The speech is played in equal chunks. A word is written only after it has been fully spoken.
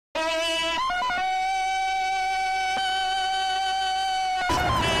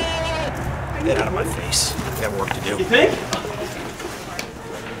Get out of my face. I got work to do. You think?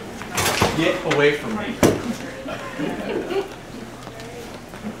 Get away from me.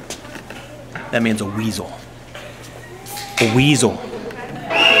 That man's a weasel. A weasel.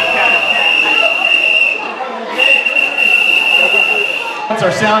 Once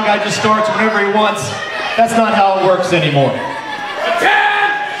our sound guy just starts whenever he wants, that's not how it works anymore.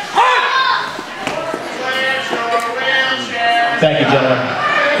 Thank you, gentlemen.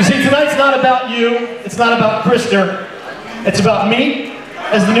 You see, tonight's not about you, it's not about Krister, it's about me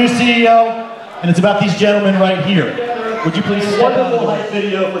as the new CEO, and it's about these gentlemen right here. Would you please step out the hype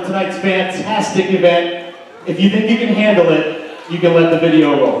video for tonight's fantastic event? If you think you can handle it, you can let the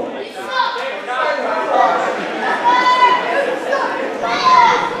video roll.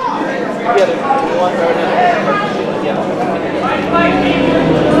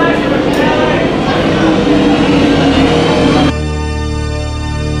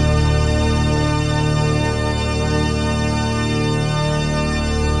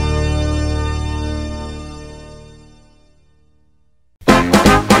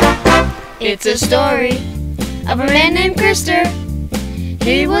 It's a story of a man named Krister.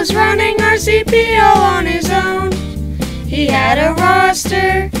 He was running RCP all on his own. He had a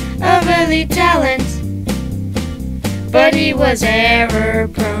roster of elite talent, but he was error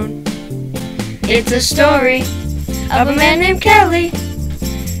prone. It's a story of a man named Kelly.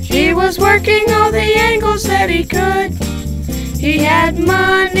 He was working all the angles that he could. He had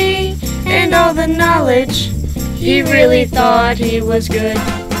money and all the knowledge. He really thought he was good.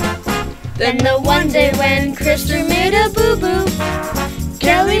 Then the one day when Krister made a boo-boo,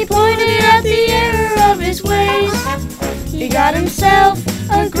 Kelly pointed out the error of his ways. He got himself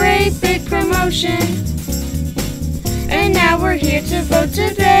a great big promotion, and now we're here to vote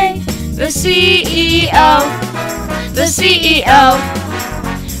today. The CEO, the CEO,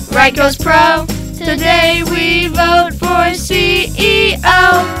 right goes pro. Today we vote for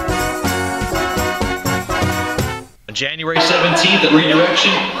CEO. On January 17th at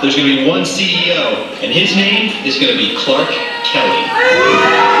Redirection, there's going to be one CEO, and his name is going to be Clark Kelly.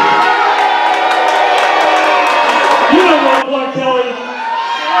 You don't want Clark Kelly.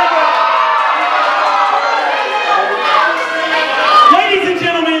 Ladies and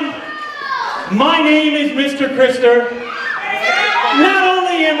gentlemen, my name is Mr. Krister. Not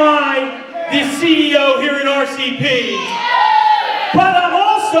only am I the CEO here at RCP, but I'm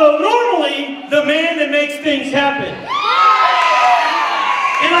also normally the man that makes things happen.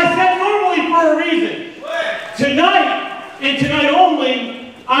 And I said normally for a reason. Tonight, and tonight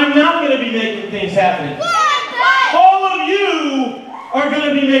only, I'm not going to be making things happen. All of you are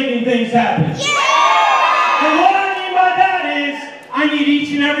going to be making things happen. And what I mean by that is, I need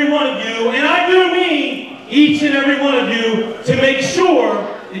each and every one of you, and I do mean each and every one of you, to make sure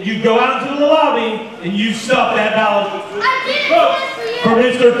that you go out into the lobby and you stuff that ballot. Vote for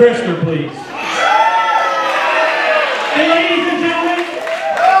Mr. Krister, please. And ladies and gentlemen,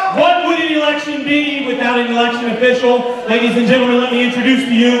 what would an election be without an election official? Ladies and gentlemen, let me introduce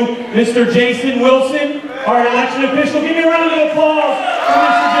to you Mr. Jason Wilson, our election official. Give me a round of applause for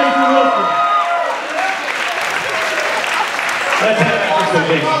Mr. Jason Wilson. Let's have Mr.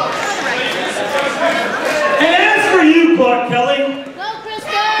 Jason. And as for you, Clark Kelly,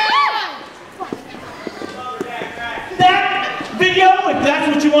 that video, if that's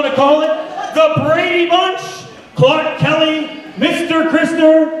what you want to call it, the Brady Bunch, Clark Kelly, Mr.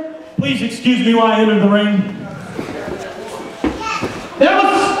 Krister, please excuse me while I enter the ring. That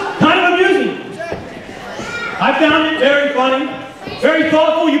was kind of amusing. I found it very funny, very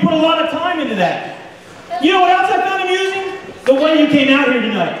thoughtful. You put a lot of time into that. You know what else I found amusing? The way you came out here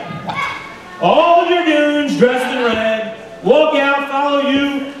tonight. All of your goons dressed in red, walk out, follow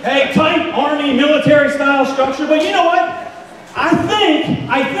you. Hey, tight army, military style structure. But you know what? I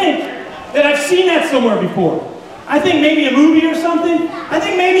think that I've seen that somewhere before. I think maybe a movie or something. I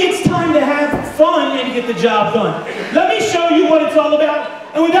think maybe it's time to have fun and get the job done. Let me show you what it's all about.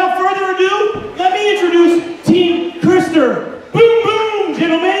 And without further ado, let me introduce Team Krister. Boom, boom,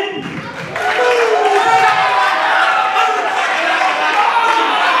 gentlemen.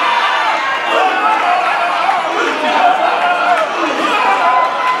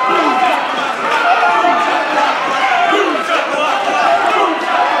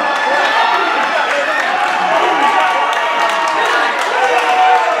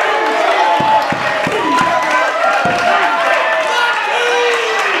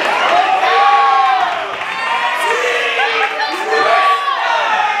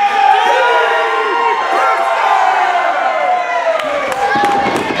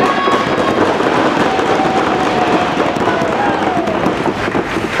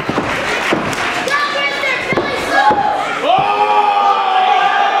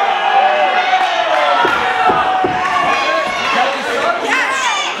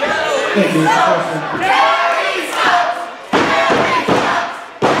 Thank you, Mr.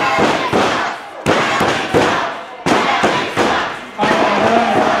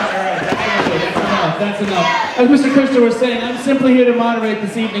 That's enough. As Mr. Krister was saying, I'm simply here to moderate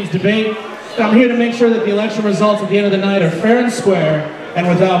this evening's debate, and I'm here to make sure that the election results at the end of the night are fair and square and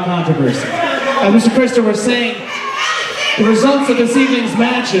without controversy. As Mr. Krister was saying, the results of this evening's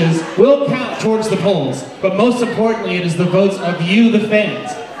matches will count towards the polls, but most importantly, it is the votes of you, the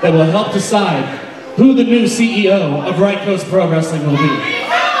fans, that will help decide who the new CEO of Right Coast Pro Wrestling will be.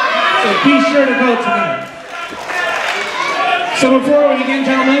 So be sure to vote tonight. So before we begin,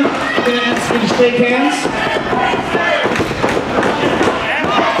 gentlemen, I'm going to ask you to shake hands.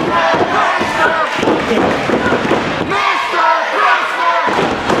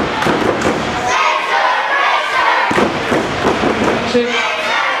 Okay.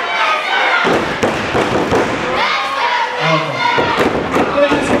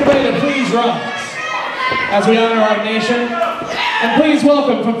 Let's get ready to please rise as we honor our nation. And please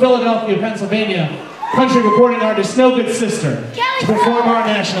welcome from Philadelphia, Pennsylvania, country recording artist No Good Sister to perform our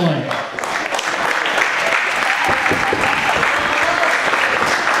national anthem.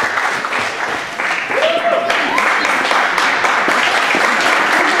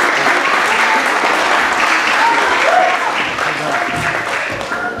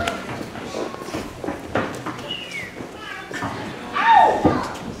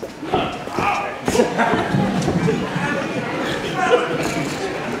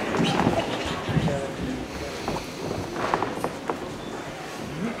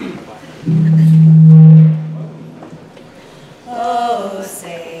 Oh,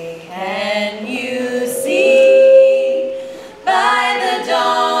 say, can you see by the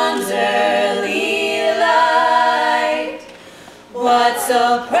dawn's early light what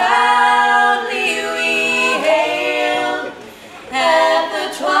so proudly we hailed at the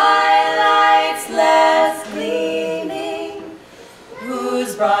twilight's last gleaming,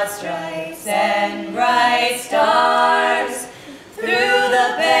 whose broad stripes and bright stars through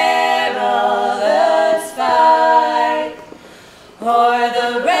the perilous fight o'er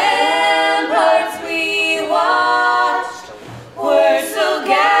the ramparts we watched were so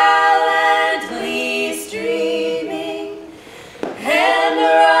gallantly streaming, and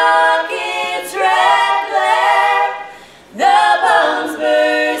the rocket's red glare, the bombs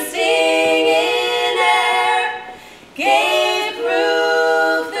bursting in air, gave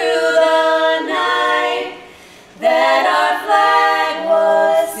proof through the night that our flag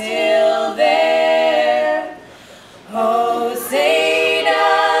was still there. Oh, say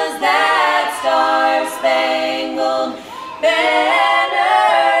does that star-spangled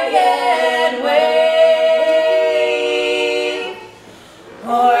banner yet wave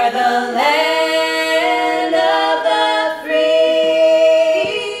o'er the land of the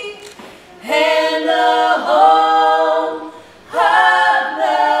free and the home of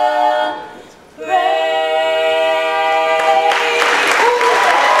the brave?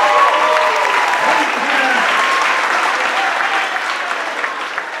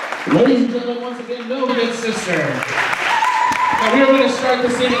 Ladies and gentlemen, once again, No Good Sister. Now we are going to start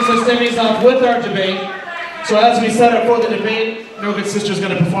this evening's festivities off with our debate. So as we set up for the debate, No Good Sister is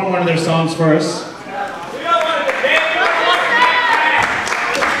going to perform one of their songs for us.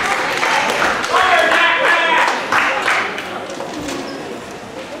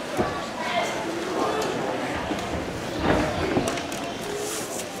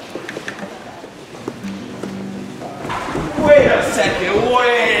 Wait a second. What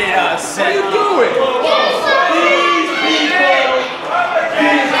are you doing? These people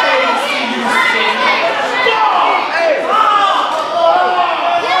didn't pay to see you sing.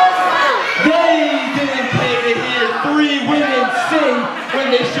 They didn't pay to hear three women sing when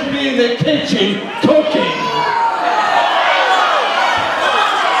they should be in the kitchen cooking.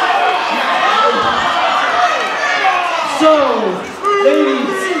 So,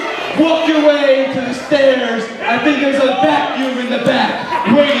 ladies, walk your way to the stairs. I think there's a vacuum in the back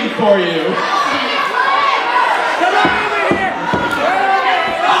waiting for you. Come on over here!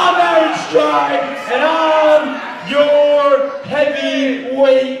 I'm Marriage Tribe, and I'm your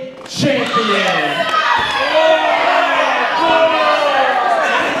heavyweight champion.